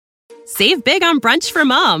Save big on brunch for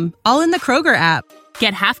mom, all in the Kroger app.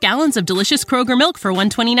 Get half gallons of delicious Kroger milk for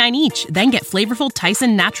 $1.29 each. Then get flavorful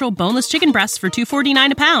Tyson natural boneless chicken breasts for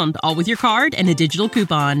 $2.49 a pound, all with your card and a digital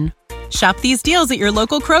coupon. Shop these deals at your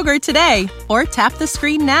local Kroger today, or tap the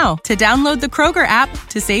screen now to download the Kroger app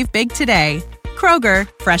to save big today. Kroger,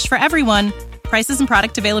 fresh for everyone. Prices and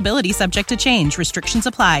product availability subject to change. Restrictions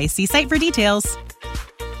apply. See site for details.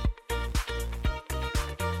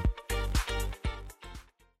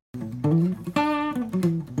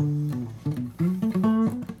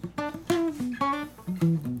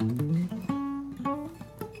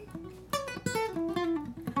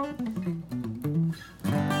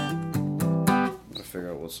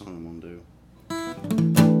 Figure out what song I'm gonna do.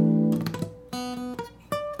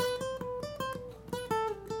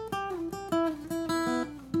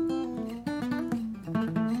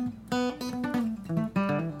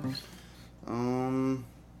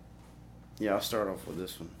 Yeah, I'll start off with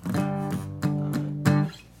this one.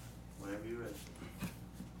 Whenever you're ready.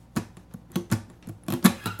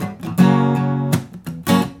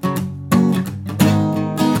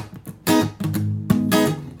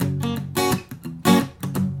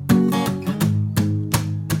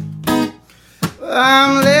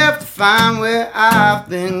 I'm left to find where I've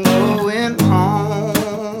been going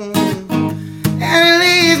wrong, and it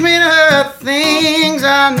leads me to things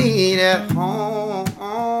I need at home.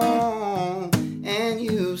 And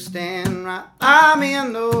you stand right by me, I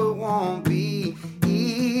know it won't be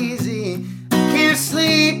easy. I can't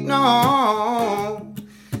sleep, no,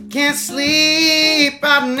 can't sleep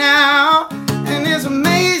right now. And it's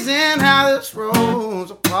amazing how this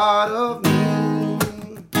road's a part of me.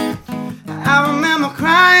 I remember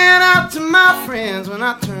crying out to my friends when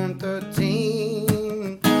I turned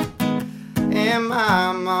 13, and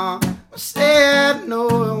my mom said, no,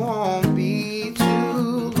 it won't be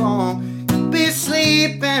too long. You'll be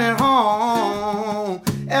sleeping at home.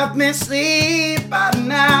 Help me sleep by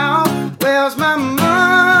now. Where's my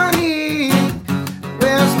money?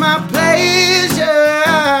 Where's my pleasure?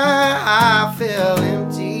 I feel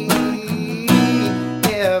empty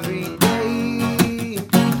every day.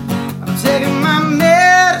 Taking my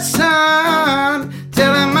medicine,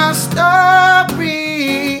 telling my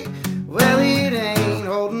story. Well, it ain't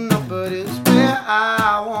holding up, but it's where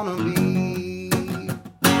I wanna be.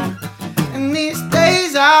 And these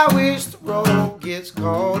days I wish the road gets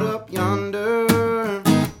caught up yonder.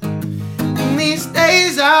 And these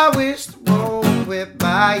days I wish the road quit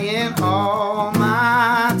buying all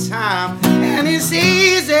my time. And it's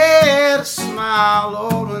easy to smile,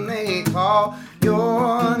 Lord, when they call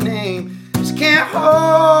your name. Just can't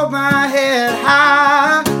hold my head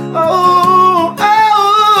high. Oh,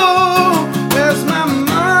 oh, where's my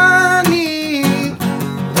money?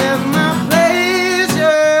 Where's my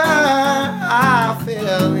pleasure? I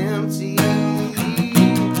feel empty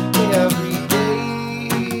every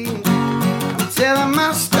day. I'm telling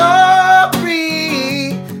my story,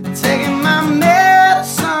 taking my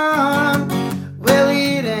medicine. Well,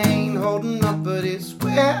 it ain't holding up, but it's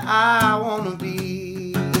where I wanna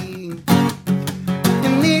be.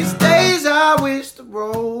 And these days I wish the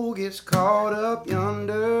road gets caught up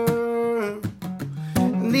yonder.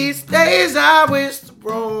 And these days I wish the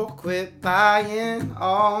road quit buying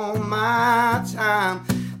all my time.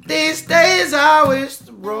 These days I wish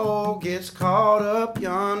the road gets caught up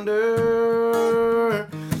yonder.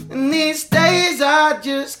 And these days I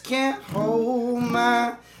just can't hold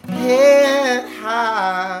my head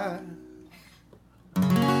high.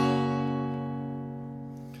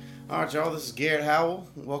 Alright, y'all, this is Garrett Howell.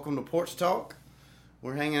 Welcome to Porch Talk.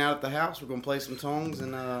 We're hanging out at the house. We're going to play some songs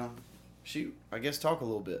and, I guess talk a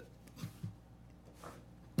little bit.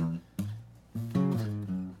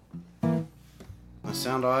 That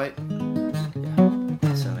sound alright? Yeah,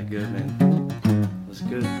 that sounded good, man. It was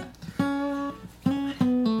good.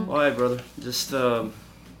 Alright, brother. Just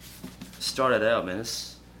started out, man.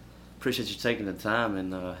 Appreciate you taking the time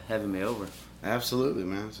and having me over. Absolutely,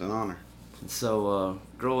 man. It's an honor. And so,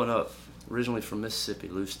 growing up, originally from Mississippi,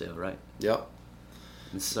 Lucedale, right? Yep.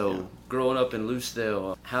 And so, growing up in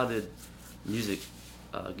Lucedale, how did music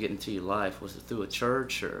get into your life? Was it through a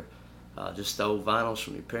church or just the old vinyls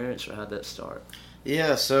from your parents, or how'd that start?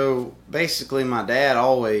 Yeah, so basically my dad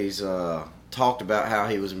always talked about how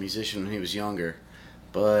he was a musician when he was younger.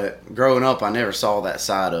 But growing up, I never saw that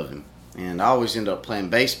side of him. And I always ended up playing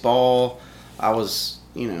baseball.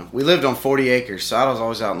 We lived on 40 acres, so I was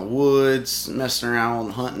always out in the woods, messing around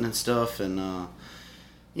and hunting and stuff. And,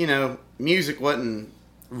 music wasn't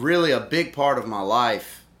really a big part of my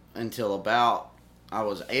life until about I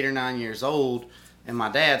was 8 or 9 years old. And my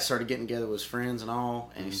dad started getting together with his friends and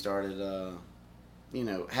all, and he started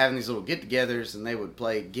having these little get-togethers, and they would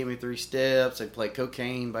play "Give Me 3 Steps." They'd play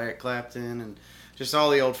 "Cocaine" by Eric Clapton, and just all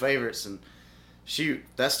the old favorites. And shoot,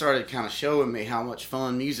 that started kind of showing me how much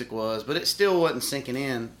fun music was, but it still wasn't sinking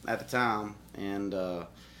in at the time. And I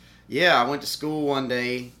went to school one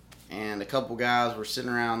day, and a couple guys were sitting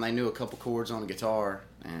around. They knew a couple chords on a guitar,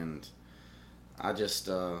 and I just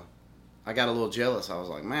I got a little jealous. I was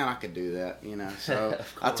like, man, I could do that, So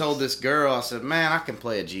I told this girl, I said, man, I can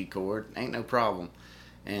play a G chord. Ain't no problem.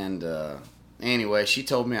 And anyway, she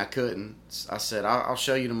told me I couldn't. I said, I'll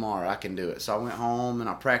show you tomorrow. I can do it. So I went home and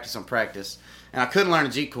I practiced. And I couldn't learn a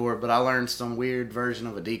G chord, but I learned some weird version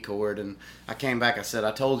of a D chord. And I came back. I said,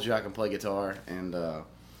 I told you I can play guitar. And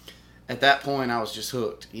at that point, I was just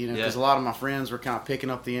hooked, because a lot of my friends were kind of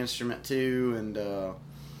picking up the instrument too. And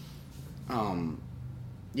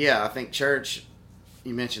I think church,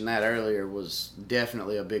 you mentioned that earlier, was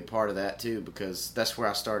definitely a big part of that too, because that's where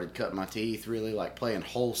I started cutting my teeth, really like playing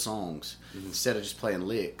whole songs instead of just playing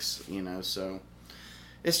licks, so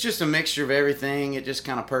it's just a mixture of everything. It just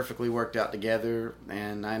kind of perfectly worked out together,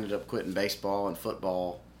 and I ended up quitting baseball and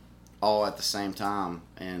football all at the same time,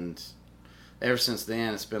 and ever since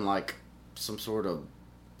then it's been like some sort of,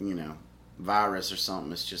 virus or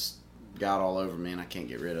something. It's just got all over me and I can't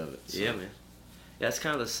get rid of it. So. Yeah, man. Yeah, it's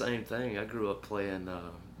kind of the same thing. I grew up playing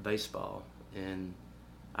baseball, and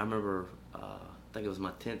I remember, I think it was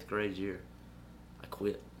my 10th grade year, I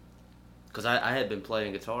quit. Because I had been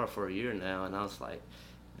playing guitar for a year now, and I was like,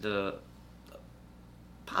 the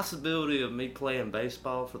possibility of me playing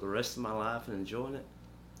baseball for the rest of my life and enjoying it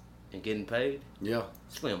and getting paid,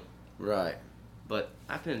 slim. Right. But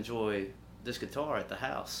I can enjoy this guitar at the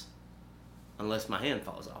house unless my hand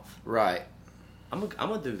falls off. Right. I'm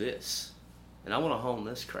gonna do this. And I want to hone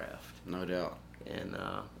this craft. No doubt. And,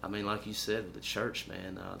 like you said, with the church,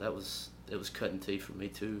 man, it was cutting teeth for me,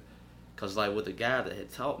 too. Because, like, with the guy that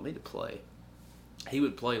had taught me to play, he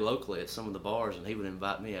would play locally at some of the bars, and he would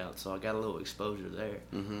invite me out. So I got a little exposure there.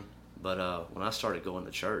 Mm-hmm. But when I started going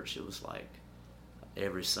to church, it was, like,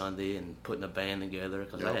 every Sunday and putting a band together,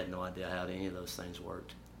 because I had no idea how any of those things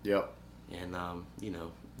worked. Yep. And,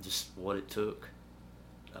 just what it took,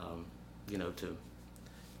 to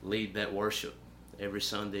lead that worship every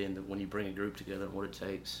Sunday, and when you bring a group together and what it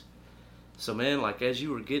takes. So, man, like, as you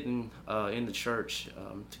were getting in the church,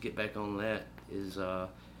 to get back on that,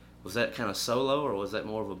 was that kind of solo, or was that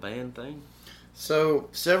more of a band thing? So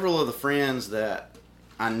several of the friends that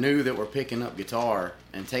I knew that were picking up guitar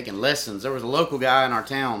and taking lessons, there was a local guy in our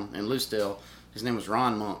town in Lucedale. His name was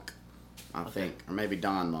Ron Monk, I think, or maybe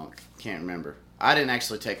Don Monk, can't remember. I didn't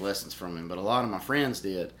actually take lessons from him, but a lot of my friends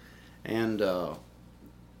did. And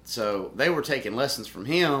so they were taking lessons from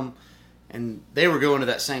him, and they were going to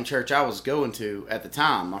that same church I was going to at the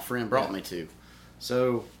time. My friend brought me to.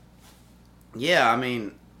 So,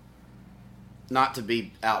 not to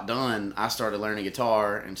be outdone, I started learning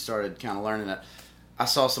guitar and started kind of learning that. I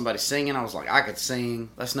saw somebody singing. I was like, I could sing.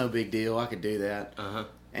 That's no big deal. I could do that. Uh-huh.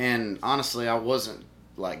 And honestly, I wasn't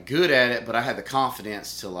like good at it, but I had the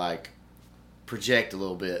confidence to like project a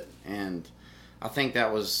little bit. And I think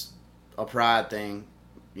that was a pride thing.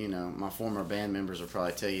 My former band members will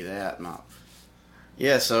probably tell you that.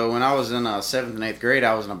 So when I was in 7th and 8th grade,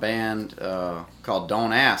 I was in a band called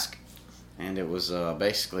Don't Ask. And it was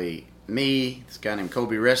basically me, this guy named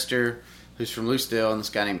Kobe Rester, who's from Lucedale, and this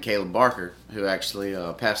guy named Caleb Barker, who actually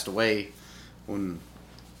passed away when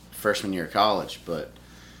freshman year of college. But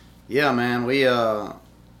yeah, man, we had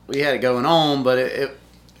it going on, but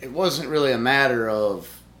it wasn't really a matter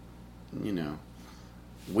of,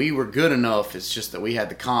 we were good enough. It's just that we had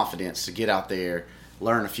the confidence to get out there,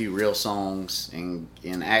 learn a few real songs, and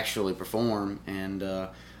actually perform. And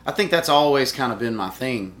I think that's always kind of been my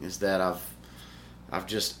thing, is that I've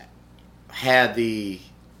just had the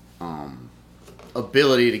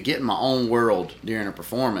ability to get in my own world during a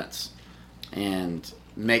performance and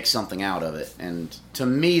make something out of it. And to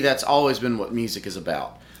me, that's always been what music is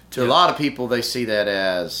about. To a lot of people, they see that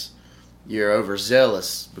as you're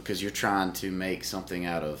overzealous because you're trying to make something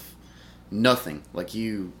out of nothing. Like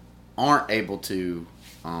you aren't able to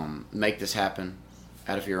make this happen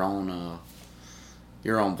out of your own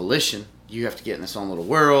volition. You have to get in this own little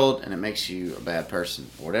world, and it makes you a bad person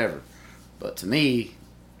or whatever. But to me,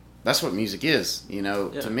 that's what music is.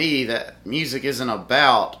 To me, that music isn't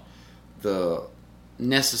about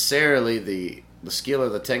necessarily the skill or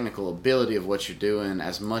the technical ability of what you're doing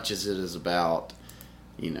as much as it is about,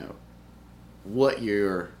 what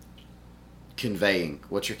you're conveying,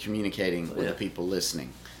 what you're communicating with the people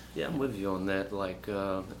listening. Yeah, I'm with you on that. Like,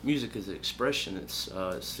 music is an expression. It's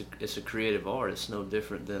a creative art. It's no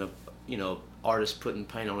different than a artist putting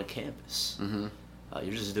paint on a canvas. Mm-hmm.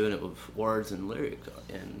 You're just doing it with words and lyrics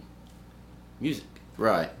and music.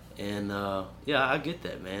 Right. And yeah, I get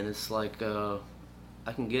that, man. It's like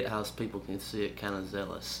I can get how people can see it kind of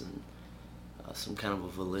zealous and some kind of a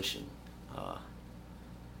volition.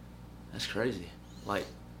 That's crazy. Like,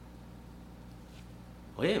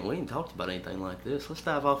 we ain't talked about anything like this. Let's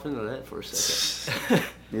dive off into that for a second.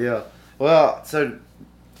 Yeah. Well, so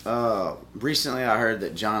recently I heard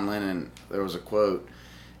that John Lennon, there was a quote,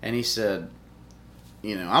 and he said,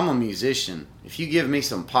 I'm a musician. If you give me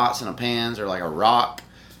some pots and a pans or like a rock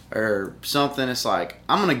or something, it's like,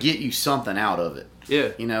 I'm going to get you something out of it.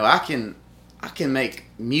 Yeah. I can make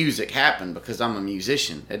music happen because I'm a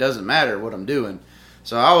musician. It doesn't matter what I'm doing.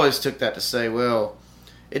 So I always took that to say, well,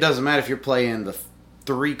 it doesn't matter if you're playing the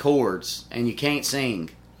 3 chords and you can't sing.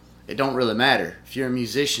 It don't really matter. If you're a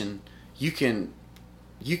musician, you can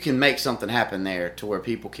make something happen there to where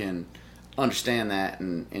people can understand that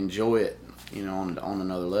and enjoy it, on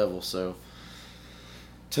another level. So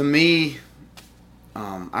to me,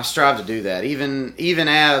 I strive to do that. Even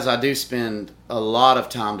as I do spend a lot of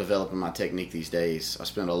time developing my technique these days. I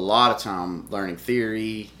spend a lot of time learning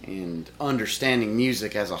theory and understanding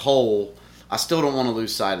music as a whole. I still don't want to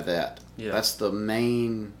lose sight of that. Yeah. That's the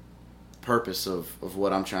main purpose of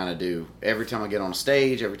what I'm trying to do. Every time I get on a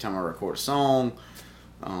stage, every time I record a song,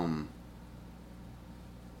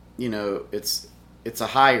 it's a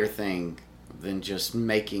higher thing than just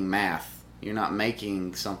making math. You're not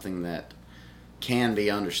making something that can be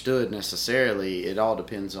understood necessarily. It all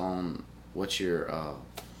depends on what you're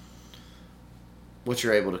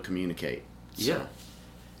able to communicate. So.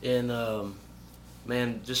 Yeah. And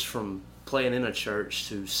man, just from playing in a church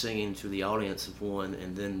to singing to the audience of one,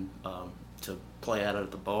 and then to play out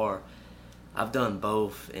at the bar, I've done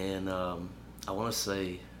both. And I want to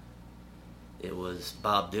say it was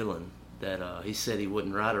Bob Dylan that he said he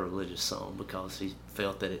wouldn't write a religious song because he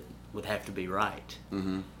felt that it would have to be right.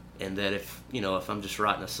 Mm-hmm. And that if I'm just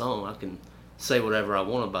writing a song, I can say whatever I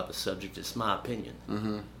want about the subject. It's my opinion.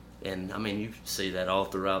 Mm-hmm. And I mean, you see that all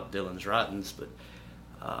throughout Dylan's writings. But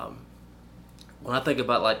when I think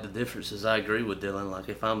about like the differences, I agree with Dylan. Like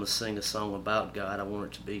if I'm to sing a song about God, I want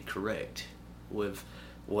it to be correct with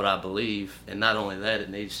what I believe, and not only that,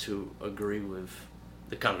 it needs to agree with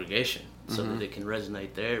the congregation so that it can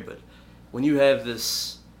resonate there. But when you have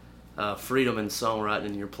this freedom in songwriting,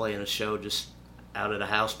 and you're playing a show just out at a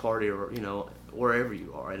house party or wherever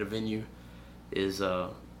you are at a venue, is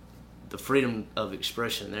the freedom of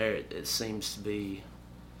expression there. It seems to be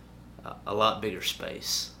a lot bigger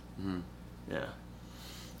space. Mm-hmm.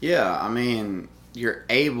 Yeah, I mean, you're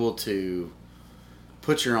able to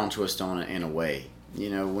put your own twist on it in a way.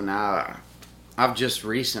 When I've just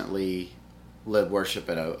recently led worship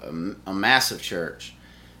at a massive church,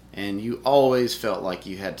 and you always felt like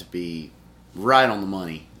you had to be right on the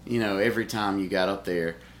money, every time you got up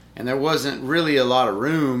there. And there wasn't really a lot of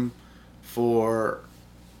room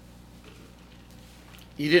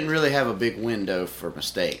you didn't really have a big window for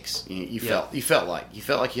mistakes. You felt like you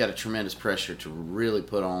had a tremendous pressure to really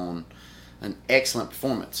put on an excellent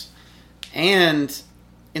performance. And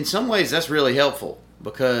in some ways that's really helpful,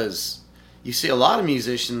 because you see a lot of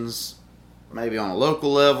musicians, maybe on a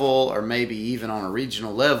local level or maybe even on a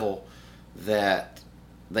regional level, that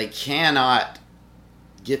they cannot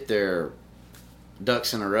get their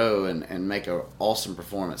ducks in a row and make an awesome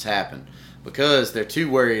performance happen because they're too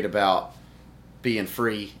worried about being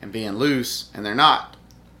free and being loose, and they're not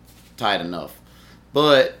tight enough.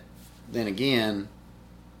 But then again,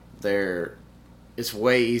 it's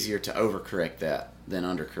way easier to overcorrect that than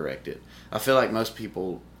undercorrect it. I feel like most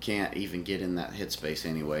people can't even get in that headspace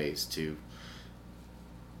anyways to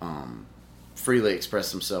freely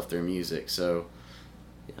express themselves through music. So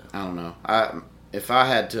I don't know. If I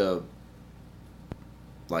had to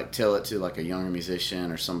like tell it to like a younger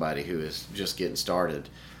musician or somebody who is just getting started,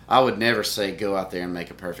 I would never say go out there and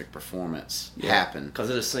make a perfect performance happen. Because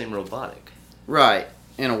it just seems robotic. Right.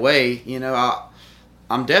 In a way,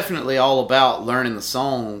 I'm definitely all about learning the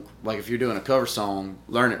song. Like if you're doing a cover song,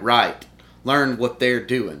 learn it right. Learn what they're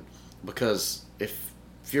doing. Because if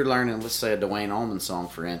you're learning, let's say a Dwayne Allman song,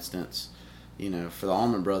 for instance, for the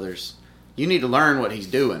Allman Brothers, you need to learn what he's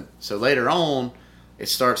doing. So later on, it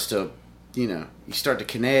starts to, you start to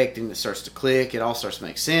connect and it starts to click. It all starts to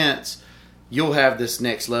make sense. You'll have this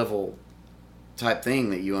next level type thing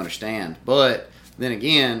that you understand. But then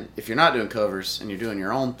again, if you're not doing covers and you're doing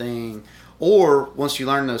your own thing, or once you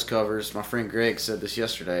learn those covers, my friend Greg said this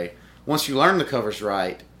yesterday, once you learn the covers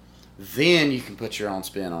right, then you can put your own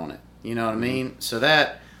spin on it. You know what I mean? So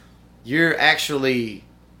that you're actually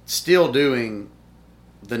still doing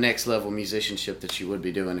the next level musicianship that you would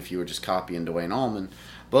be doing if you were just copying Dwayne Allman,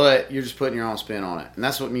 but you're just putting your own spin on it. And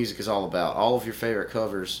that's what music is all about. All of your favorite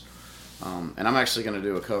covers, and I'm actually going to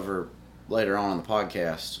do a cover later on in the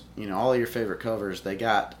podcast. You know, all of your favorite covers, they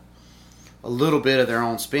got a little bit of their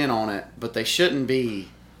own spin on it, but they shouldn't be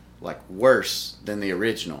like worse than the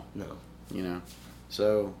original. No. You know,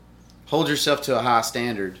 so hold yourself to a high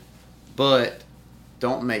standard, but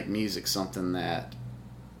don't make music something that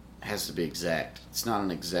has to be exact. It's not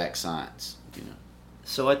an exact science, you know.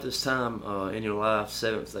 So at this time in your life,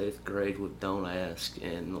 7th, 8th grade with Don't Ask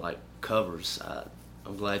and like covers,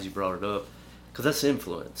 I'm glad you brought it up because that's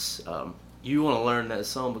influence. You want to learn that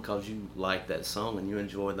song because you like that song and you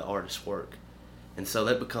enjoy the artist's work. And so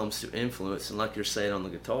that becomes to influence. And like you're saying on the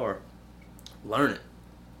guitar, learn it.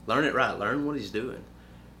 Learn it right. Learn what he's doing.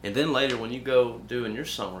 And then later when you go doing your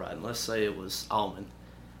songwriting, let's say it was Allman,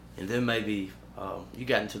 and then maybe you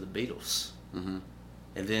got into the Beatles. Mm-hmm.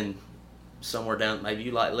 And then somewhere down, maybe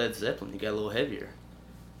you like Led Zeppelin, you got a little heavier.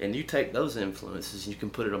 And you take those influences and you can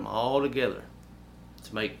put them all together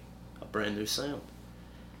to make a brand new sound.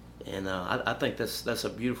 And I think that's a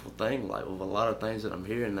beautiful thing. Like with a lot of things that I'm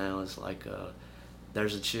hearing now is like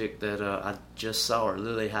there's a chick that I just saw her,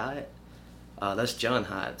 Lily Hyatt. That's John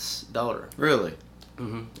Hyatt's daughter. Really?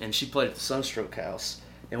 Mm-hmm. And she played at the Sunstroke House.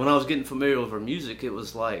 And when I was getting familiar with her music, it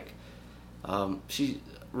was like she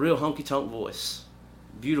real honky-tonk voice,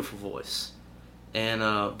 beautiful voice. And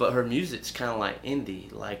but her music's kind of like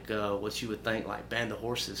indie, like what you would think like Band of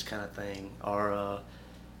Horses kind of thing, or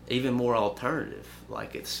even more alternative.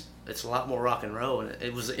 Like it's a lot more rock and roll, and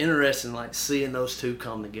it was interesting like seeing those two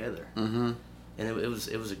come together. Mm-hmm. And it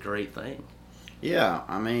was a great thing. Yeah,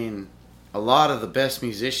 I mean, a lot of the best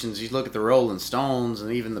musicians, you look at the Rolling Stones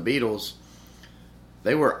and even the Beatles,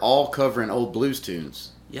 they were all covering old blues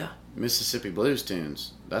tunes. Yeah. Mississippi blues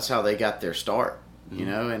tunes. That's how they got their start, you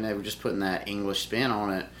know, and they were just putting that English spin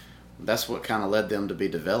on it. That's what kind of led them to be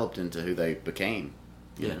developed into who they became.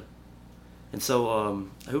 Yeah. And so,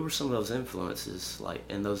 who were some of those influences, like,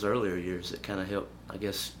 in those earlier years that kind of helped, I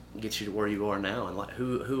guess, get you to where you are now? And, like,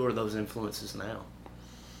 who are those influences now?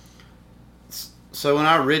 So when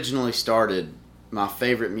I originally started, my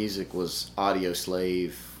favorite music was Audio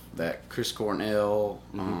Slave, that Chris Cornell,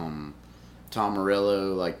 Tom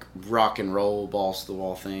Morello, like rock and roll, balls to the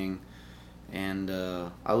wall thing. And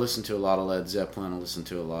I listened to a lot of Led Zeppelin. I listened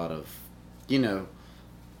to a lot of, you know,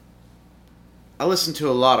 I listened to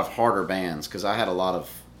a lot of harder bands because I had a lot of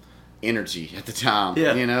energy at the time.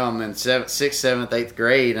 Yeah. You know, I'm in 6th, 7th, 8th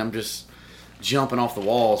grade. I'm just jumping off the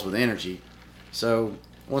walls with energy. So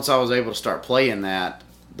once I was able to start playing that,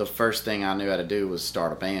 the first thing I knew how to do was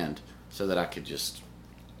start a band so that I could just,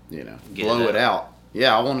 you know, blow it out.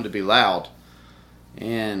 Yeah, I wanted to be loud.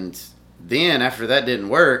 And then after that didn't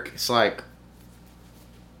work, it's like,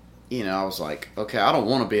 you know, I was like, okay, I don't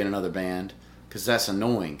want to be in another band because that's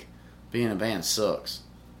annoying. Being in a band sucks.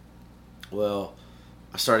 Well,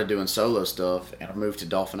 I started doing solo stuff, and I moved to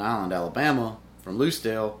Dauphin Island, Alabama, from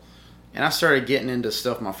Lucedale, and I started getting into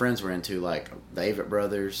stuff my friends were into, like the Avett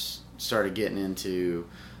Brothers. Started getting into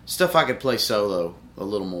stuff I could play solo a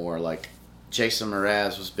little more, like Jason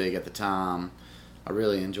Mraz was big at the time. I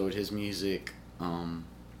really enjoyed his music.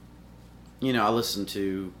 You know, I listened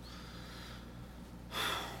to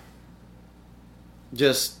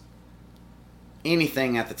just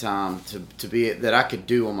anything at the time to be that I could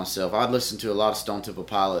do on myself. I'd listen to a lot of Stone Temple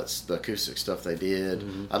Pilots, the acoustic stuff they did.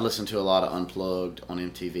 Mm-hmm. I'd listen to a lot of Unplugged on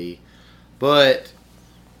MTV. But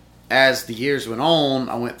as the years went on,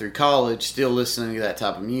 I went through college still listening to that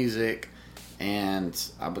type of music, and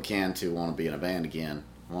I began to want to be in a band again.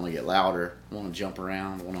 I want to get louder. I want to jump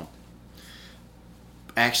around. I want to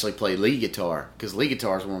actually play lead guitar, because lead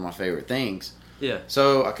guitar is one of my favorite things. Yeah.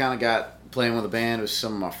 So I kind of got playing with a band with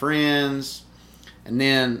some of my friends, and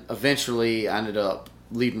then eventually I ended up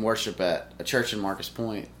leading worship at a church in Marcus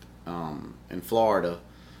Point in Florida.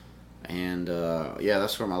 And yeah,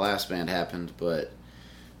 that's where my last band happened. But,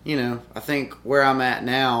 you know, I think where I'm at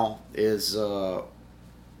now is the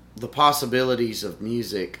possibilities of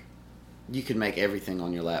music. You can make everything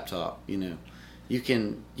on your laptop, you know. You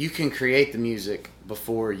can create the music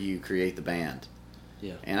before you create the band.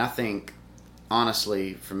 Yeah. And I think,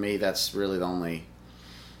 honestly, for me, that's really the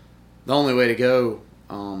only way to go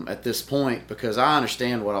at this point, because I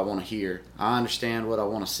understand what I want to hear. I understand what I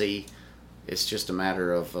want to see. It's just a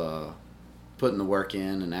matter of putting the work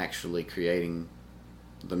in and actually creating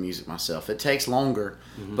the music myself. It takes longer,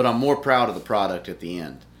 but I'm more proud of the product at the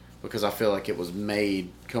end because I feel like it was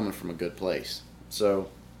made coming from a good place. So,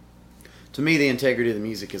 to me, the integrity of the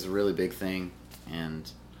music is a really big thing,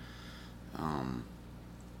 and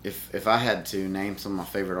if I had to name some of my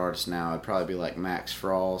favorite artists now, it'd probably be like Max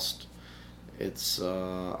Frost. It's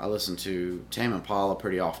I listen to Tame Impala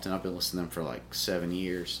pretty often. I've been listening to them for like 7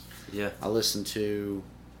 years. Yeah. I listen to,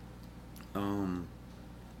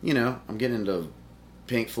 you know, I'm getting into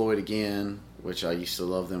Pink Floyd again, which I used to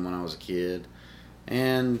love them when I was a kid.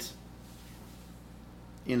 And,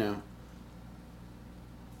 you know,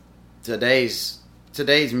 today's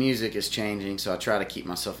music is changing, so I try to keep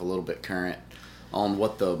myself a little bit current on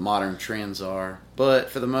what the modern trends are. But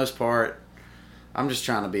for the most part, I'm just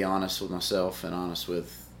trying to be honest with myself and honest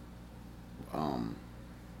with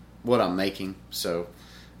what I'm making. So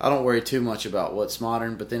I don't worry too much about what's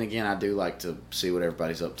modern, but then again, I do like to see what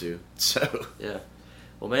everybody's up to. So yeah.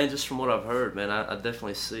 Well, man, just from what I've heard, man, I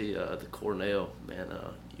definitely see the Cornell, man.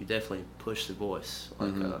 You definitely push the voice.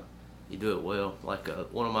 Like, you do it well. Like,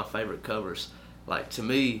 one of my favorite covers. Like, to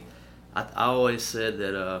me, I always said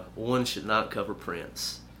that one should not cover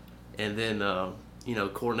Prince. And then, you know,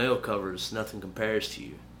 Cornell covers Nothing Compares to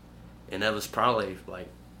You. And that was probably, like,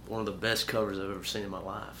 one of the best covers I've ever seen in my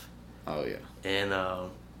life. Oh, yeah.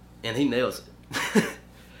 And he nails it.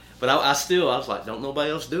 But I was like, don't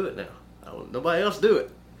nobody else do it now. Nobody else do it.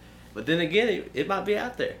 But then again, it might be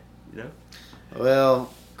out there, you know?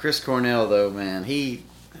 Well, Chris Cornell, though, man,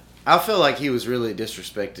 I feel like he was really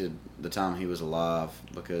disrespected the time he was alive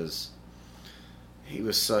because he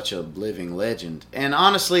was such a living legend. And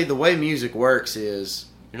honestly, the way music works is...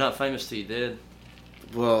 You're not famous till you're dead.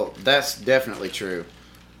 Well, that's definitely true.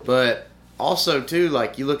 But also, too,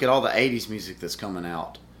 like, you look at all the 80s music that's coming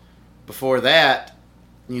out. Before that,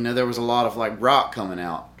 you know, there was a lot of, like, rock coming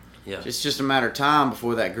out. Yeah. It's just a matter of time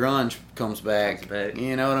before that grunge comes back.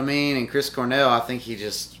 You know what I mean? And Chris Cornell, I think he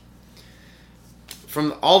just...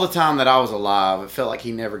 From all the time that I was alive, it felt like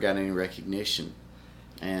he never got any recognition.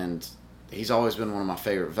 And he's always been one of my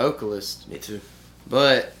favorite vocalists. Me too.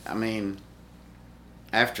 But, I mean,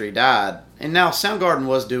 after he died... And now Soundgarden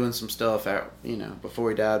was doing some stuff, you know,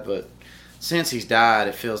 before he died. But since he's died,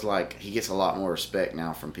 it feels like he gets a lot more respect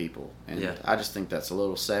now from people. And I just think that's a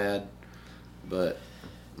little sad. But...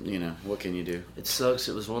 You know, what can you do? It sucks.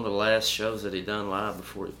 It was one of the last shows that he done live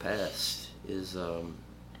before he passed. It was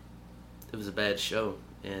a bad show,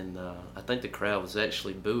 and I think the crowd was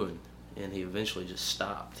actually booing, and he eventually just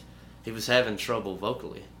stopped. He was having trouble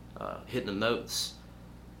vocally, hitting the notes,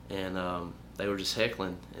 and they were just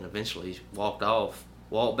heckling, and eventually he walked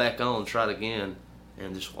walked back on, tried again,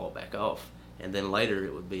 and just walked back off. And then later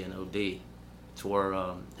it would be an OD, to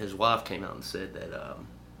where his wife came out and said that...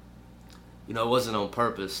 you know, it wasn't on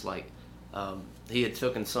purpose. Like, he had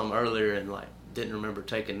taken some earlier and, like, didn't remember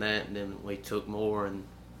taking that, and then we took more, and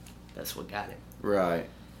that's what got him. Right.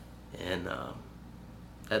 And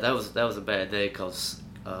that was a bad day because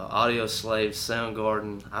Audio Slave,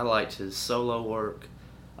 Soundgarden, I liked his solo work.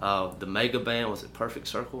 The mega band, was it Perfect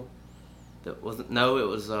Circle? That wasn't. No, it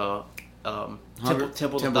was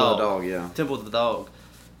Temple of the Dog. Yeah. Temple of the Dog.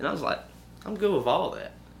 And I was like, I'm good with all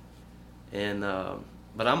that. And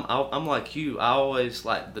but I'm like you. I always,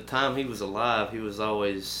 like, the time he was alive, he was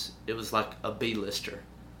always, it was like a B-lister.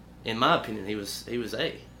 In my opinion, he was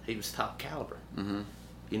A. He was top caliber. Mm-hmm.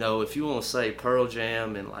 You know, if you want to say Pearl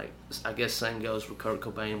Jam, and, like, I guess same goes with Kurt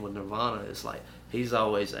Cobain with Nirvana, it's like he's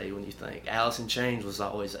always A when you think. Alice in Chains was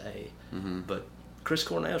always A. Mm-hmm. But Chris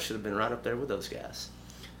Cornell should have been right up there with those guys.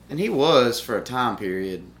 And he was for a time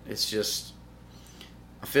period. It's just,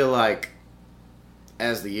 I feel like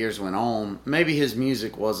as the years went on, maybe his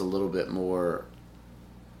music was a little bit more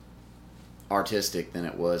artistic than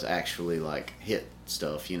it was actually, like, hit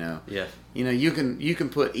stuff, you know? Yeah. You know, you can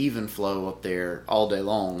put Even Flow up there all day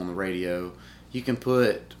long on the radio. You can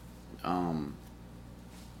put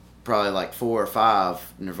probably like 4 or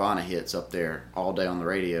 5 Nirvana hits up there all day on the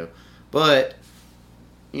radio. But,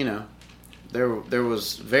 you know, there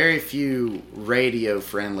was very few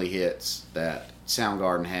radio-friendly hits that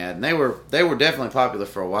Soundgarden had, and they were definitely popular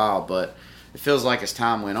for a while, but it feels like as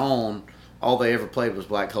time went on, all they ever played was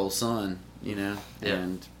Black Hole Sun, you know? Yeah.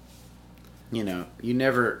 And, you know, you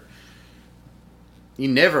never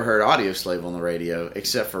heard Audio Slave on the radio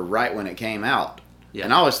except for right when it came out. Yeah.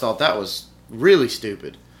 And I always thought that was really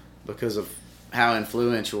stupid because of how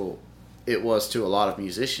influential it was to a lot of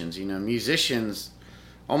musicians. You know, musicians,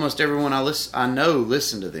 almost everyone I know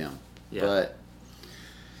listen to them. Yeah. But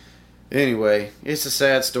anyway, it's a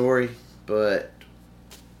sad story, but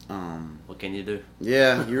what can you do?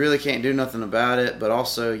 Yeah, you really can't do nothing about it, but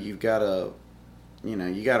also you gotta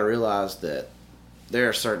realize that there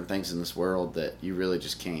are certain things in this world that you really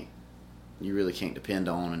can't depend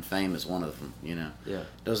on, and fame is one of them, you know. Yeah.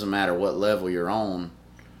 Doesn't matter what level you're on,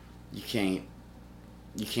 you can't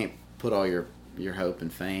put all your your hope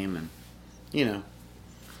and fame. And, you know,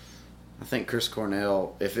 I think Chris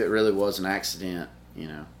Cornell, if it really was an accident, you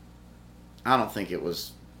know, I don't think it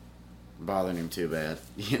was bothering him too bad,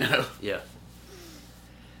 you know? Yeah.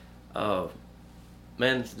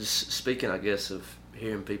 Man, just speaking, I guess, of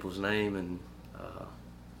hearing people's name, and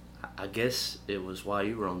I guess it was while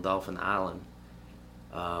you were on Dolphin Island.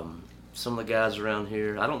 Some of the guys around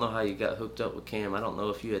here, I don't know how you got hooked up with Cam. I don't know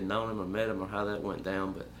if you had known him or met him or how that went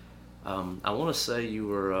down, but I want to say you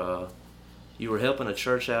were helping a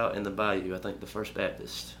church out in the Bayou, I think the First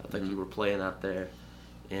Baptist. I think you were playing out there.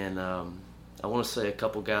 And I want to say a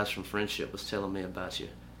couple guys from Friendship was telling me about you,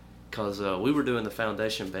 because we were doing the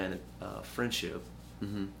foundation band at Friendship.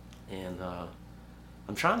 Mm-hmm. And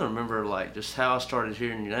I'm trying to remember like just how I started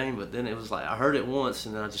hearing your name, but then it was like I heard it once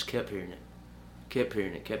and then I just kept hearing it.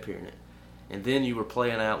 And then you were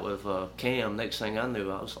playing out with Cam. Next thing I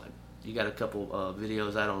knew, I was like, you got a couple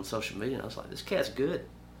videos out on social media, and I was like, this cat's good.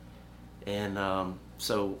 And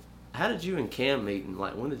so how did you and Cam meet, and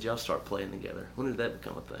like when did y'all start playing together? When did that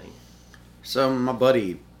become a thing? So my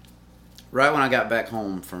buddy, right when I got back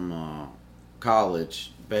home from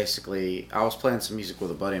college, basically I was playing some music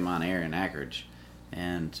with a buddy of mine, Aaron Ackridge,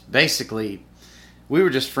 and basically we were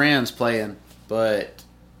just friends playing. But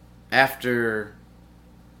after,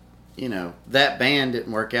 you know, that band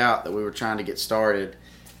didn't work out that we were trying to get started,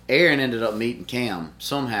 Aaron ended up meeting Cam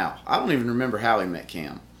somehow. I don't even remember how he met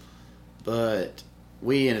Cam, but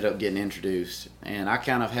we ended up getting introduced, and I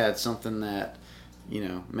kind of had something that, you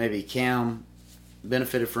know, maybe Cam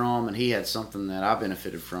benefited from, and he had something that I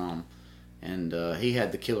benefited from. And he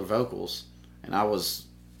had the killer vocals, and I was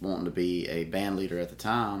wanting to be a band leader at the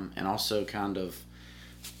time, and also kind of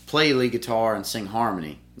play lead guitar and sing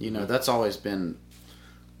harmony. You know, that's always been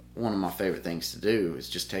one of my favorite things to do, is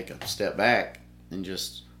just take a step back and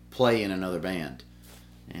just play in another band.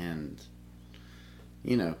 And,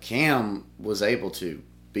 you know, Cam was able to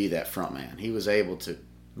be that front man. He was able to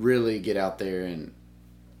really get out there and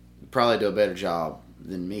probably do a better job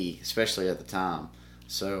than me, especially at the time.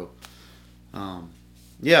 So,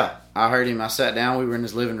 yeah, I heard him. I sat down. We were in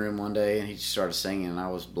his living room one day, and he just started singing, and I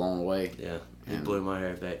was blown away. Yeah, he blew my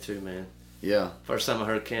hair back too, man. Yeah. First time I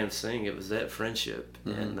heard Cam sing, it was that Friendship.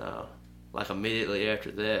 Mm-hmm. And like immediately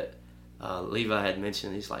after that, Levi had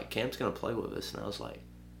mentioned, he's like, Cam's going to play with us. And I was like,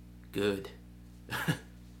 good.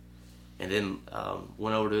 And then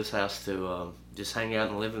went over to his house to just hang out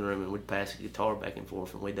in the living room, and we'd pass the guitar back and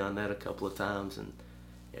forth, and we'd done that a couple of times. And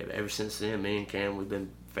ever since then, me and Cam, we've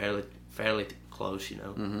been fairly close, you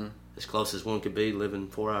know. Mm-hmm. As close as one could be, living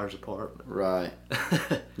 4 hours apart. Right.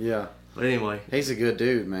 Yeah. But anyway, he's a good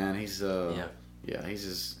dude, man. He's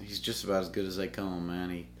he's just about as good as they come, man.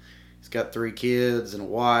 He's got 3 kids and a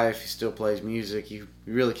wife. He still plays music. You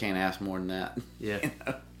really can't ask more than that. Yeah. You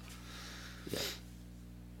know? Yeah.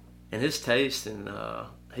 And his taste, and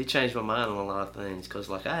he changed my mind on a lot of things, because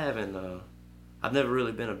like I've never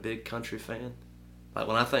really been a big country fan. Like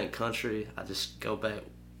when I think country, I just go back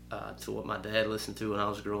to what my dad listened to when I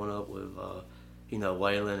was growing up with, you know,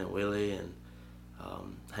 Waylon and Willie and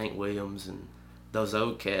Hank Williams and those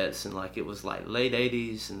old cats. And like it was like late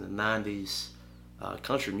 80s and the 90s,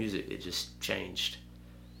 country music, it just changed.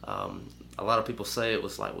 A lot of people say it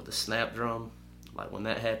was like with the snap drum, like when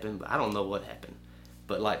that happened, but I don't know what happened.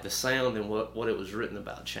 But like the sound and what it was written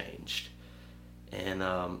about changed. And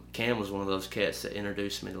Cam was one of those cats that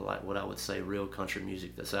introduced me to like what I would say real country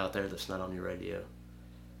music that's out there that's not on your radio.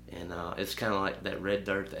 And it's kind of like that red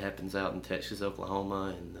dirt that happens out in Texas,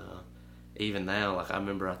 Oklahoma, and even now, like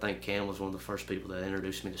I think Cam was one of the first people that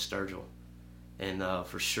introduced me to Sturgill. And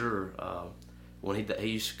for sure, when he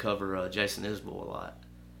used to cover Jason Isbell a lot.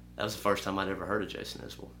 That was the first time I'd ever heard of Jason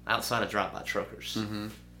Isbell, outside of Drop By Truckers. Mm-hmm.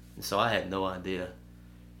 And so I had no idea.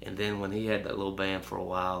 And then when he had that little band for a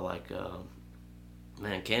while, like,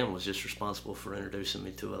 man, Cam was just responsible for introducing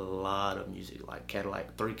me to a lot of music, like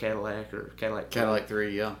Cadillac 3, Cadillac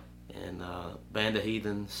 3, yeah. And Band of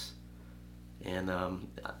Heathens. And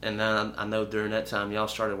then I know during that time y'all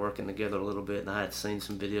started working together a little bit, and I had seen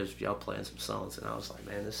some videos of y'all playing some songs, and I was like,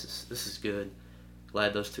 man, this is good.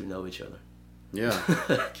 Glad those two know each other. Yeah.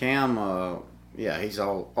 Cam, he's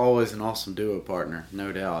always an awesome duo partner,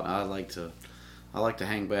 no doubt. I like to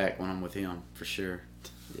hang back when I'm with him, for sure.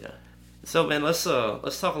 Yeah. So, man, let's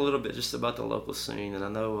talk a little bit just about the local scene. And I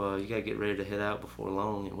know you gotta get ready to head out before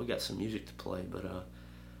long, and we got some music to play. But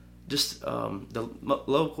just the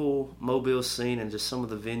local Mobile scene, and just some of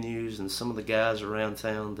the venues and some of the guys around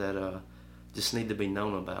town that just need to be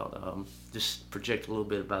known about. Just project a little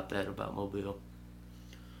bit about that, about Mobile.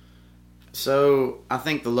 So I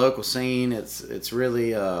think the local scene, it's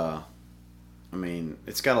really I mean,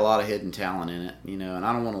 it's got a lot of hidden talent in it, you know, and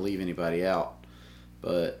I don't want to leave anybody out.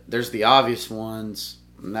 But there's the obvious ones,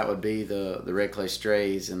 and that would be the Red Clay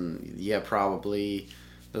Strays, and yeah, probably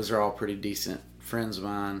those are all pretty decent friends of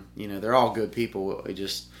mine. You know, they're all good people.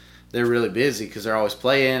 They're really busy because they're always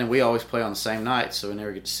playing, and we always play on the same night, so we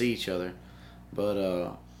never get to see each other.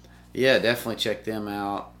 But yeah, definitely check them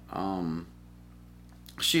out. I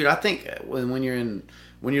think when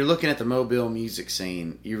you're looking at the Mobile music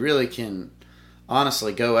scene, you really can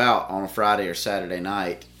honestly go out on a Friday or Saturday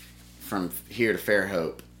night from here to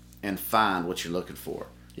Fairhope and find what you're looking for.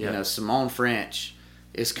 Yeah. You know, Simone French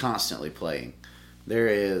is constantly playing. There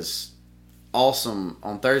is awesome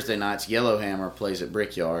on Thursday nights. Yellowhammer plays at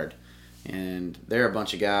Brickyard, and they're a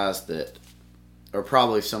bunch of guys that are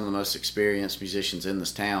probably some of the most experienced musicians in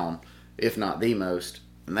this town, if not the most.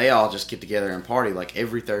 And they all just get together and party like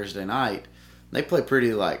every Thursday night. They play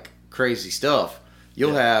pretty like crazy stuff.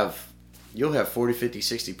 You'll have 40, 50,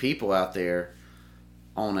 60 people out there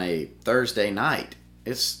on a Thursday night.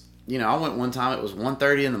 It's, you know, I went one time, it was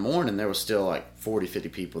 1:30 in the morning, there was still like 40, 50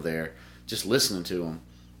 people there just listening to them.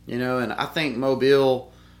 You know, and I think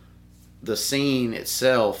Mobile, the scene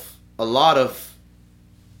itself, a lot of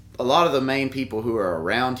the main people who are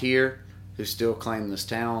around here, who still claim this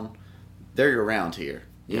town, they're around here.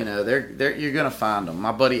 Yeah. You know, they're you're gonna find them.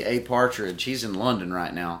 My buddy Abe Partridge, he's in London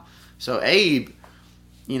right now. So Abe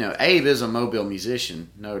is a Mobile musician,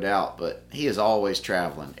 no doubt, but he is always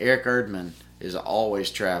traveling. Eric Erdman is always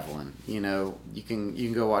traveling. You know, you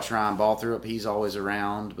can go watch Ryan Balthrop. He's always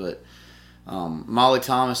around. But Molly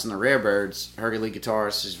Thomas and the Rarebirds, her lead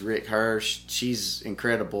guitarist is Rick Hirsch. She's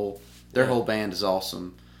incredible. Their whole band is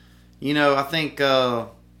awesome. You know, I think, and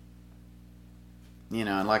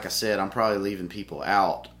like I said, I'm probably leaving people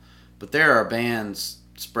out. But there are bands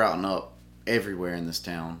sprouting up everywhere in this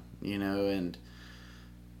town, you know, and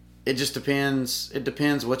it just depends. It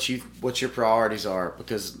depends what your priorities are,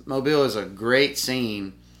 because Mobile is a great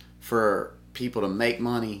scene for people to make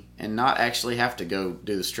money and not actually have to go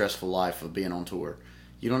do the stressful life of being on tour.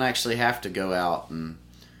 You don't actually have to go out and,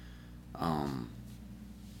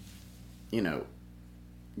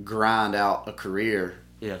 grind out a career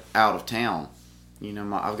out of town. You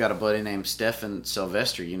know, I've got a buddy named Stefan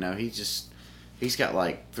Sylvester. You know, he's got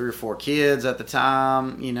like 3 or 4 kids at the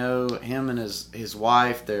time. You know, him and his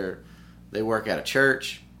wife, they work at a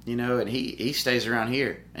church. You know, and he stays around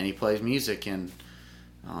here and he plays music, and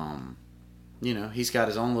he's got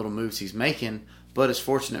his own little moves he's making. But it's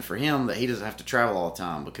fortunate for him that he doesn't have to travel all the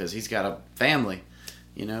time because he's got a family.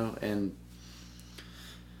 You know, and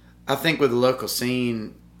I think with the local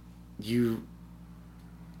scene, you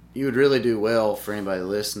would really do well, for anybody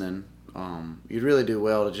listening. You'd really do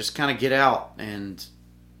well to just kind of get out and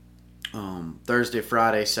Thursday,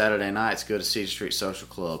 Friday, Saturday nights, go to Cedar Street Social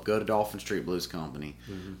Club, go to Dolphin Street Blues Company,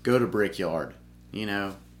 go to Brickyard, you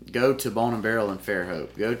know, go to Bone and Barrel in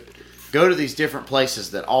Fairhope, go to these different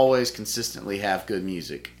places that always consistently have good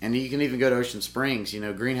music. And you can even go to Ocean Springs, you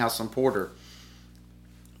know, Greenhouse on Porter.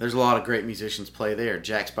 There's a lot of great musicians play there.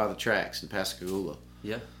 Jack's by the Tracks in Pascagoula.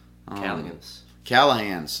 Yeah.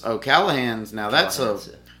 Callahan's. Oh, Callahan's. Now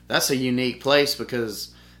that's a unique place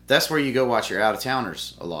because that's where you go watch your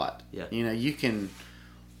out-of-towners a lot. Yeah. You know, you can...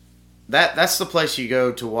 That's the place you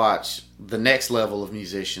go to watch the next level of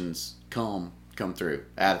musicians come through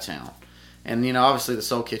out of town. And, you know, obviously the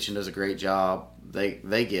Soul Kitchen does a great job.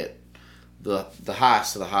 They get the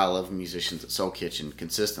highest of the high-level musicians at Soul Kitchen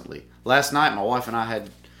consistently. Last night, my wife and I had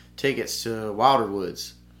tickets to Wilder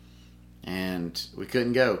Woods, and we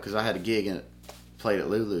couldn't go because I had a gig and played at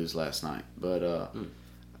Lulu's last night. But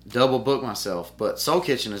double booked myself. But Soul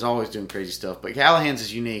Kitchen is always doing crazy stuff. But Callahan's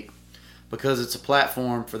is unique because it's a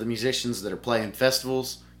platform for the musicians that are playing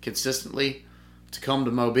festivals consistently to come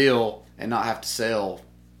to Mobile and not have to sell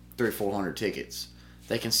 300 or 400 tickets.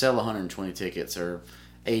 They can sell 120 tickets or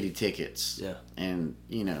 80 tickets. Yeah. And,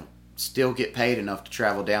 you know, still get paid enough to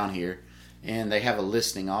travel down here. And they have a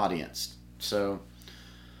listening audience. So,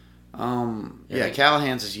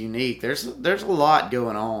 Callahan's is unique. There's a lot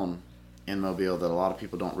going on in Mobile that a lot of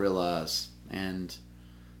people don't realize. And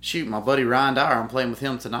shoot, my buddy Ryan Dyer, I'm playing with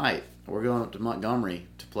him tonight. We're going up to Montgomery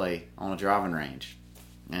to play on a driving range.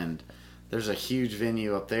 And there's a huge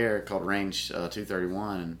venue up there called Range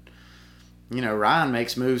 231. And, you know, Ryan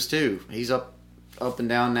makes moves too. He's up and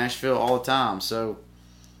down Nashville all the time. So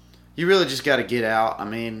you really just got to get out. I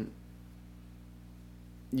mean,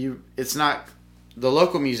 it's not, the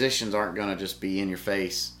local musicians aren't going to just be in your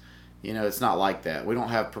face. You know, it's not like that. We don't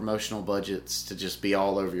have promotional budgets to just be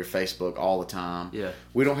all over your Facebook all the time. Yeah.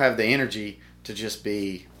 We don't have the energy to just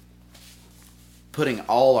be putting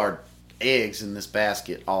all our eggs in this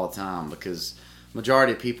basket all the time, because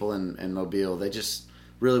majority of people in Mobile, they just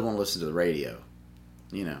really want to listen to the radio.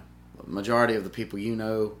 You know, majority of the people you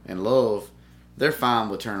know and love, they're fine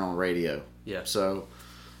with turning on the radio. Yeah. So,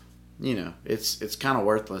 you know, it's kind of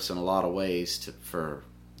worthless in a lot of ways for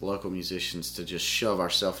local musicians to just shove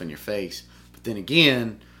ourselves in your face. But then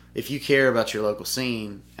again, if you care about your local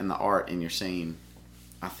scene and the art in your scene,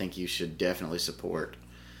 I think you should definitely support,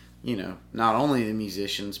 you know, not only the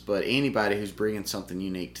musicians, but anybody who's bringing something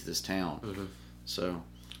unique to this town. Mm-hmm. So,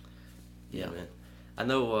 yeah, man. I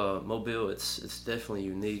know Mobile, it's definitely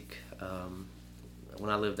unique. When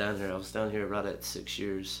I lived down here, I was down here right at 6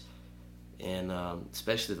 years. And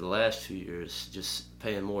especially the last 2 years, just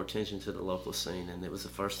paying more attention to the local scene. And it was the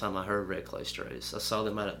first time I heard Red Clay Strays. I saw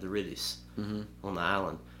them out at the Ritties on the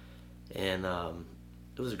island. And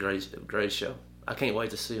it was a great show. I can't wait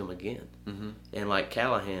to see them again. Mm-hmm. And like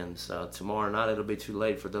Callahan's, tomorrow night, it'll be too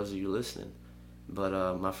late for those of you listening.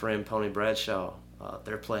 But my friend Pony Bradshaw,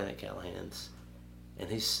 they're playing at Callahan's. And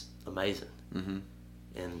he's amazing. Mm-hmm.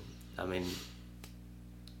 And, I mean,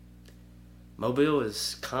 Mobile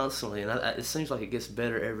is constantly, and it seems like it gets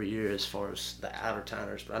better every year as far as the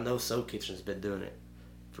out-of-towners. But I know Soul Kitchen's been doing it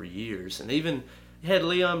for years. And even had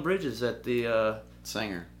Leon Bridges at the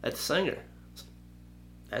Singer. That's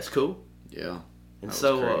cool. Yeah. And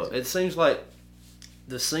so it seems like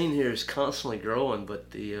the scene here is constantly growing, but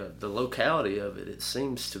the locality of it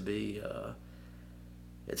seems to be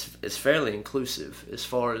it's fairly inclusive as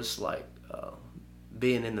far as like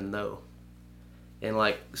being in the know. And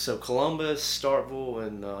like so, Columbus, Starkville,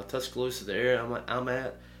 and Tuscaloosa, the area I'm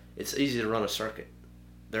at, it's easy to run a circuit.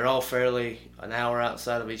 They're all fairly an hour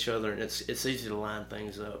outside of each other, and it's easy to line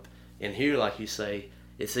things up. And here, like you say,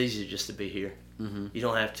 it's easier just to be here. Mm-hmm. You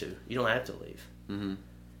don't have to leave. Mm-hmm.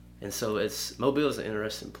 And so Mobile is an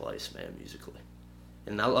interesting place, man, musically.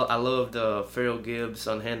 And I loved Pharrell Gibbs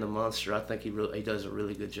on Hand the Monster. I think he does a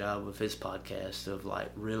really good job with his podcast of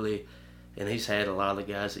like really, and he's had a lot of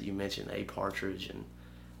the guys that you mentioned, A Partridge and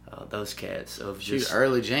those cats of just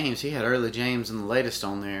Early James. He had Early James in the latest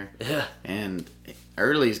on there. Yeah. And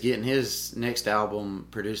Early's getting his next album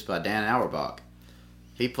produced by Dan Auerbach.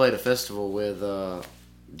 He played a festival with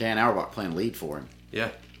Dan Auerbach playing lead for him. Yeah.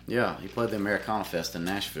 Yeah, he played the Americana Fest in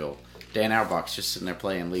Nashville. Dan Auerbach's just sitting there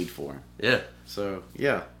playing lead for him. Yeah. So,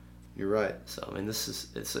 yeah, you're right. So, I mean,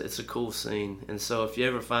 it's a cool scene. And so if you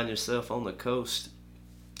ever find yourself on the coast,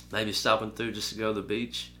 maybe stopping through just to go to the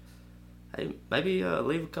beach, hey, maybe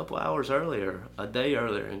leave a couple hours earlier, a day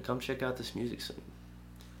earlier, and come check out this music scene.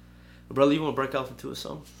 Brother, you want to break off into a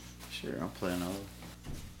song? Sure, I'll play another.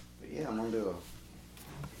 But yeah, I'm going to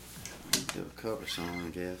do a cover song, I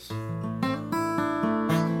guess.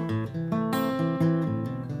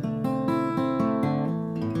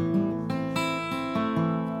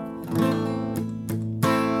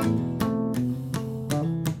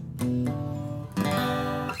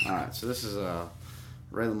 So this is a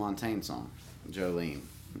Ray LaMontagne song, Jolene.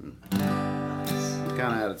 Kind of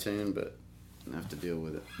out of tune, but I have to deal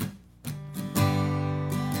with it.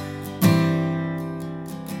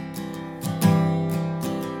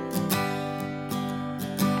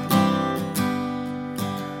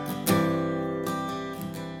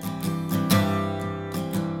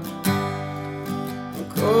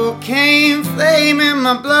 Cocaine flame in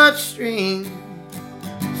my bloodstream.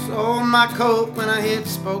 Sold my coat when I hit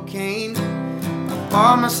Spokane. I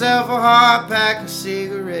bought myself a hard pack of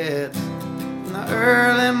cigarettes in the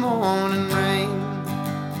early morning rain.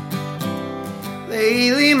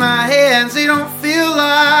 Lately my hands, they don't feel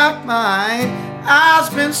like mine.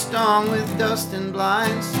 I've been stung with dust and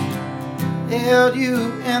blinds. Held you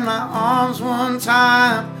in my arms one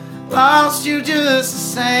time, lost you just the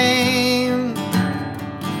same.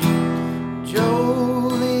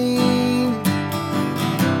 Jolene,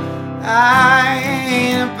 I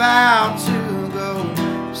ain't about to go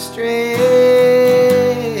straight.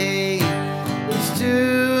 It's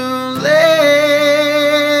too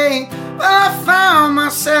late. But I found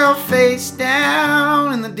myself face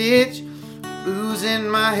down in the ditch, blues in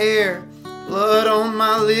my hair, blood on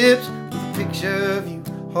my lips, with a picture of you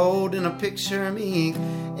holding a picture of me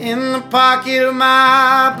in the pocket of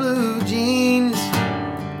my blue jeans.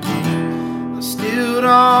 I still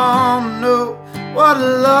don't know what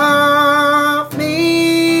love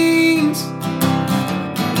means.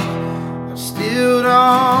 I still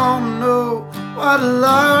don't know what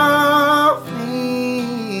love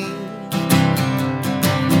means.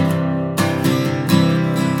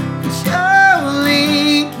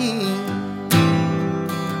 Jolene King,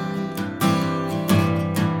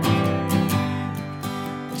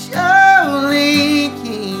 Jolene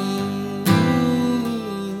King.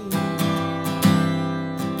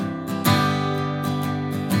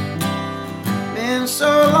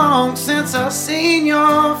 seen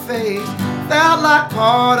your face, felt like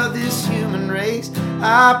part of this human race.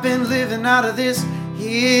 I've been living out of this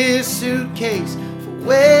here suitcase for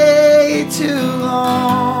way too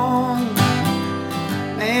long.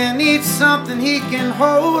 Man needs something he can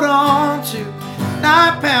hold on to,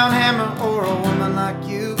 9-pound hammer or a woman like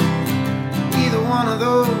you. Either one of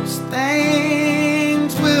those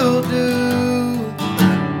things will do.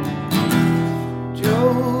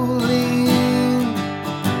 Jolene,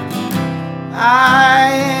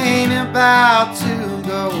 I ain't about to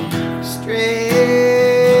go stray.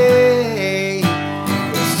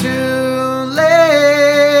 It's too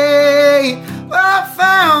late. Well, I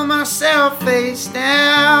found myself face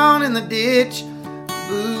down in the ditch,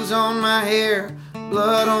 booze on my hair,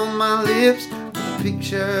 blood on my lips, with a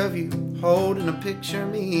picture of you holding a picture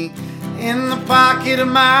of me in the pocket of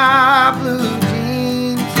my blue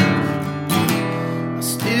jeans. I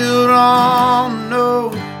still don't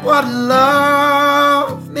know what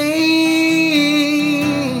love means.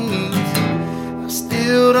 I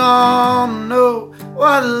still don't know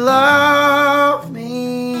what love means.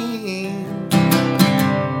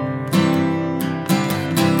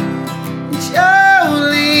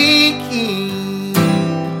 Jolene,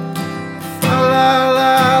 la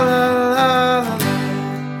la la la,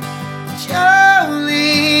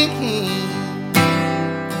 Jolene,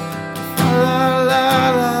 la la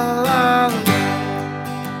la la.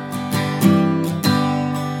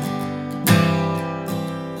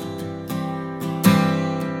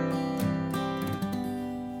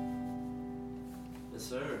 Yes,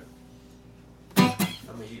 sir. I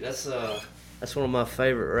mean, that's one of my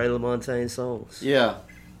favorite Ray LaMontagne songs. Yeah,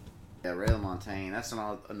 Ray LaMontagne. That's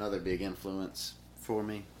another big influence for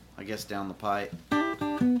me, I guess, down the pipe.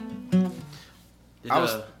 I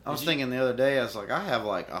was thinking the other day, I was like, I have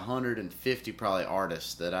like 150 probably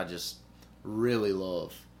artists that I just really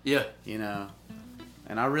love. Yeah. You know,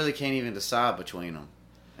 and I really can't even decide between them.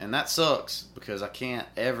 And that sucks because I can't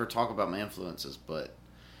ever talk about my influences, but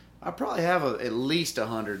I probably have at least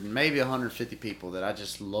 100, maybe 150 people that I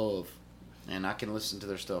just love, and I can listen to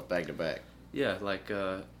their stuff back to back. Yeah, like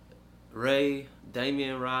Ray,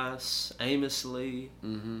 Damian Rice, Amos Lee,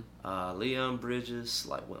 Leon Bridges.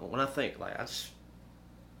 Like when I think, like, I just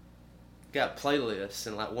got playlists,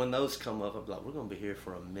 and like when those come up, I'm like, we're gonna be here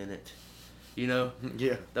for a minute, you know?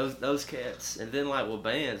 Yeah. Those cats. And then like with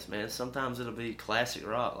bands, man, sometimes it'll be classic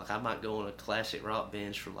rock. Like I might go on a classic rock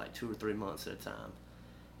binge for like 2 or 3 months at a time,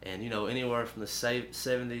 and you know, anywhere from the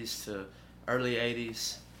 70s to early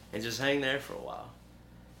 80s, and just hang there for a while.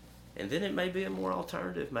 And then it may be a more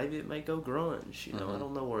alternative. Maybe it may go grunge. You know, I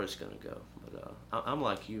don't know where it's gonna go. But I'm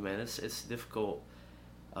like you, man. It's difficult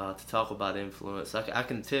to talk about influence. I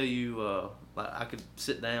can tell you, like I could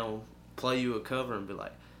sit down, play you a cover, and be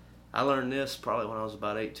like, I learned this probably when I was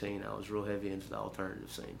about 18. I was real heavy into the alternative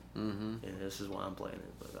scene, and this is why I'm playing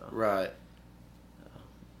it. But Right.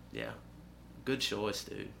 Yeah, good choice,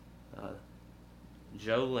 dude.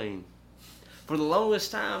 Jolene. For the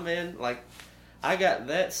longest time, man, like I got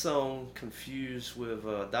that song confused with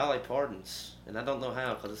Dolly Parton's, and I don't know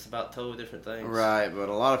how because it's about totally different things. Right, but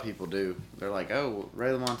a lot of people do. They're like, oh,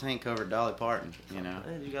 Ray LaMontagne covered Dolly Parton, you know.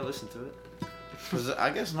 Man, you gotta listen to it. Because I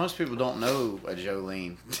guess most people don't know a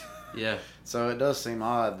Jolene. Yeah. So it does seem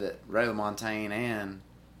odd that Ray LaMontagne and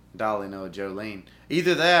Dolly know a Jolene.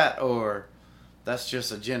 Either that or that's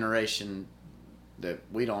just a generation that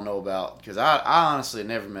we don't know about. Because I honestly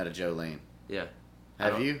never met a Jolene. Yeah.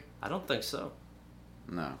 Have you? I don't think so.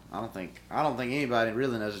 No, I don't think anybody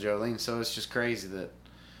really knows a Jolene. So it's just crazy that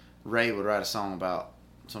Ray would write a song about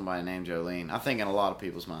somebody named Jolene. I think in a lot of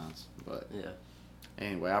people's minds. But yeah.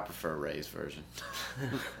 Anyway, I prefer Ray's version.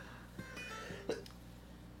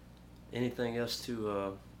 Anything else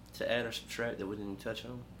to add or subtract that we didn't even touch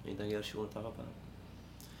on? Anything else you want to talk about?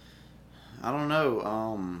 I don't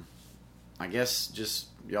know. I guess just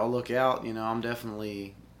y'all look out. You know,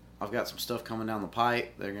 I've got some stuff coming down the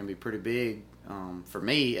pipe. They're going to be pretty big, for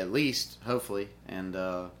me at least, hopefully. And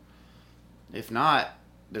if not,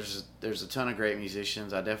 there's a ton of great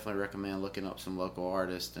musicians. I definitely recommend looking up some local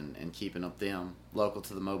artists and keeping up them local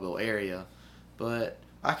to the Mobile area. But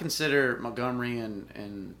I consider Montgomery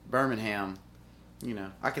and Birmingham, you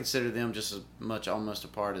know, I consider them just as much almost a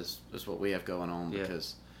part as what we have going on,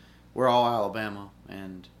 because we're all Alabama,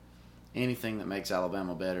 and anything that makes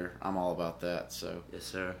Alabama better, I'm all about that. So yes,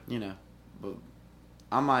 sir. You know, but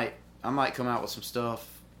I might come out with some stuff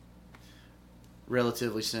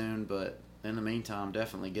relatively soon, but in the meantime,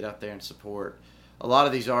 definitely get out there and support. A lot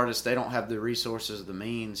of these artists, they don't have the resources or the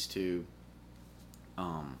means to,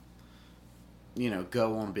 you know,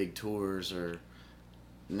 go on big tours or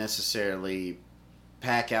necessarily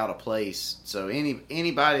pack out a place. So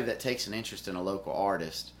anybody that takes an interest in a local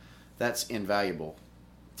artist, that's invaluable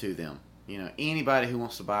to them. You know, anybody who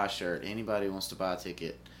wants to buy a shirt, anybody who wants to buy a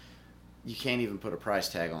ticket, you can't even put a price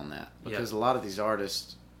tag on that, because a lot of these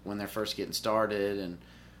artists, when they're first getting started and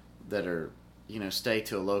that are, you know, stay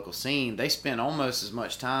to a local scene, they spend almost as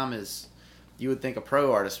much time as you would think a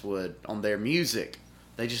pro artist would on their music.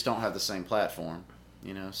 They just don't have the same platform,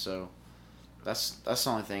 you know. So that's the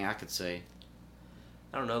only thing I could say.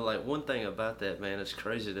 I don't know, like, one thing about that, man, that's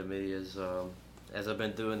crazy to me is as I've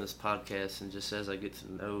been doing this podcast and just as I get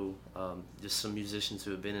to know just some musicians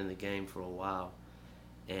who have been in the game for a while,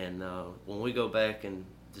 and when we go back and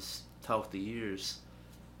just talk the years,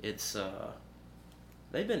 it's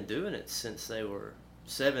they've been doing it since they were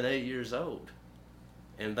 7, 8 years old.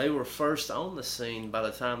 And they were first on the scene by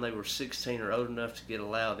the time they were 16 or old enough to get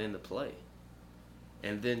allowed in to play.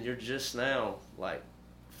 And then you're just now, like,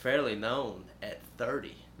 fairly known at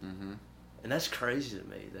 30. Mm-hmm. And that's crazy to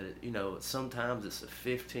me that, you know, sometimes it's a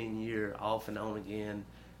 15-year off and on again,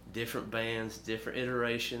 different bands, different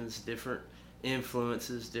iterations, different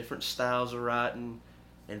influences, different styles of writing.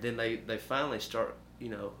 And then they finally start, you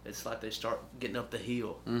know, it's like they start getting up the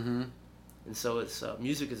hill. Mm-hmm. And so it's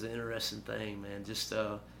music is an interesting thing, man. Just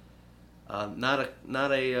not a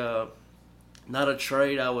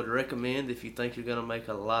trade I would recommend if you think you're gonna make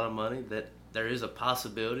a lot of money. That there is a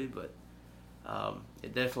possibility, but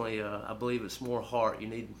it definitely I believe it's more heart. You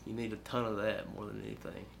need a ton of that more than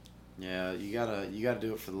anything. Yeah, you gotta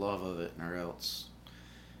do it for the love of it, or else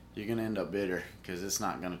you're gonna end up bitter, because it's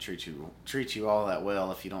not gonna treat you all that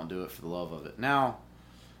well if you don't do it for the love of it. Now,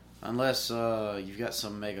 unless you've got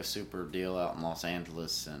some mega super deal out in Los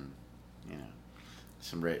Angeles and, you know,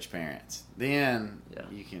 some rich parents, then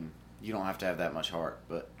you don't have to have that much heart.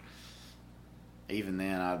 But even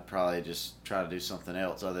then, I'd probably just try to do something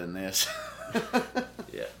else other than this.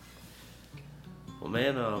 Yeah. Well,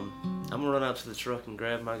 man, I'm gonna run out to the truck and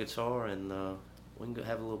grab my guitar, and we can go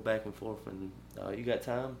have a little back and forth. And you got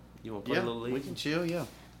time? You want to play a little lead? We can chill. Yeah.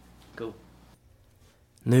 Cool.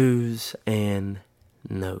 News and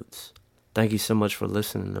notes. Thank you so much for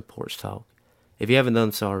listening to Porch Talk. If you haven't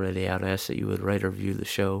done so already, I'd ask that you would rate or review the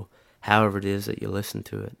show, however it is that you listen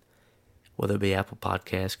to it, whether it be Apple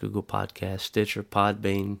Podcasts, Google Podcasts, Stitcher,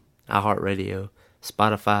 Podbean, iHeartRadio,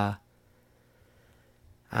 Spotify.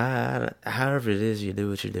 However it is you do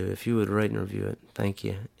what you do, if you would rate and review it, thank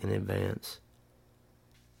you in advance.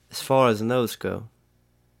 As far as notes go,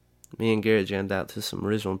 me and Garrett jammed out to some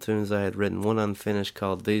original tunes I had written, one unfinished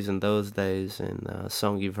called These and Those Days, and a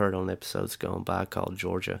song you've heard on episodes gone by called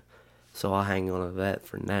Georgia. So I'll hang on to that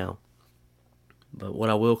for now. But what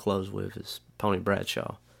I will close with is Pony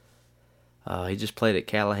Bradshaw. He just played at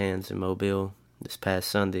Callahan's in Mobile this past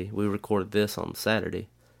Sunday. We recorded this on Saturday.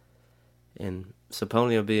 And so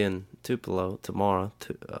Pony will be in Tupelo tomorrow,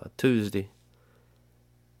 Tuesday.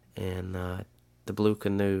 And the Blue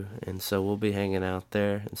Canoe, and so we'll be hanging out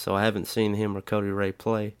there. And so I haven't seen him or Cody Ray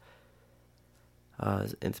play.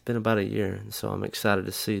 It's been about a year, and so I'm excited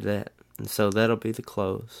to see that. And so that'll be the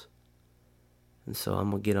close. And so I'm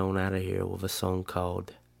going to get on out of here with a song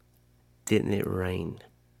called Didn't It Rain?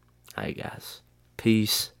 Alright guys,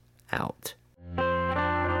 peace out.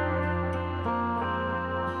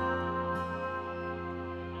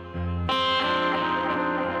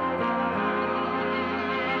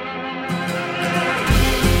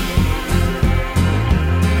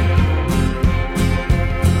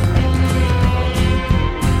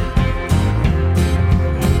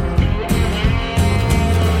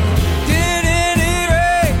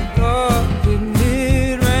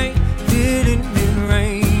 Didn't it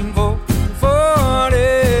rain for 40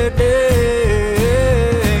 days?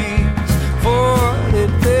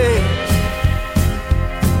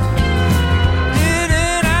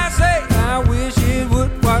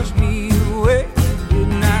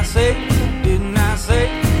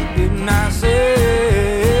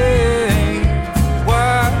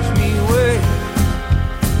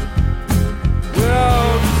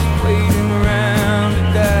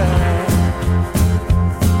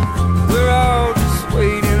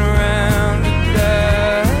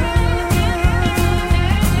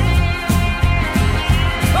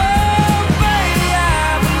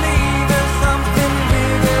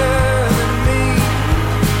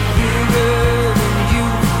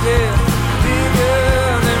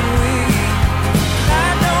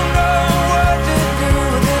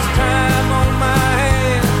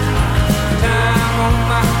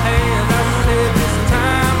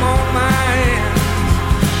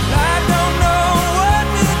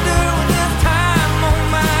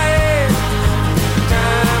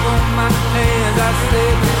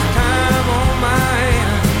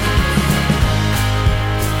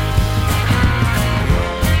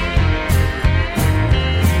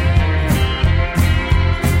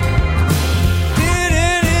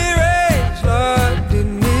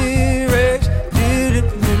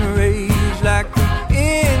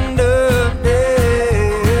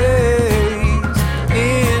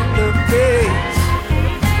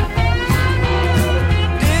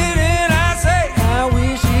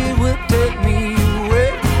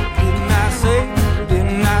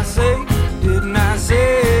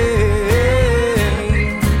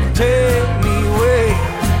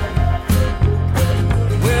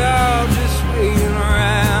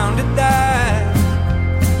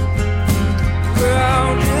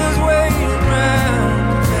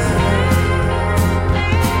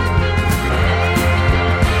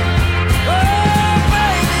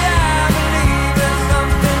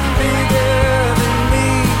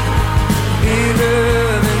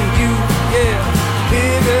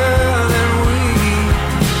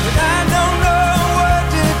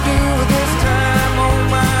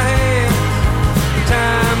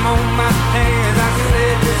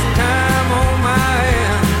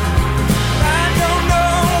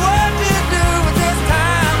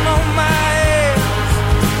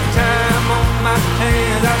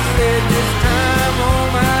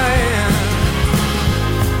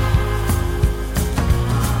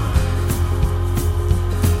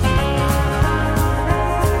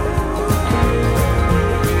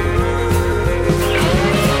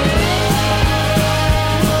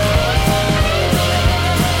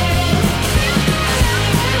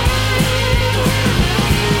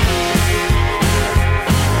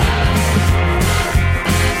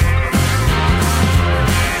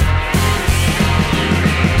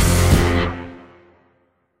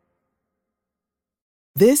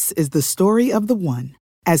 This is the story of the one.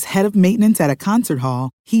 As head of maintenance at a concert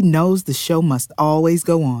hall, he knows the show must always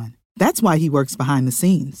go on. That's why he works behind the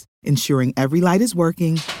scenes, ensuring every light is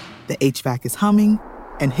working, the HVAC is humming,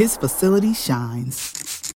 and his facility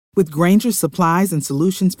shines. With Grainger's supplies and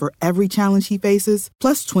solutions for every challenge he faces,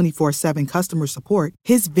 plus 24/7 customer support,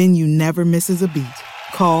 his venue never misses a beat.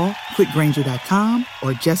 Call quickgrainger.com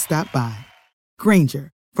or just stop by.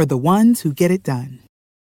 Grainger, for the ones who get it done.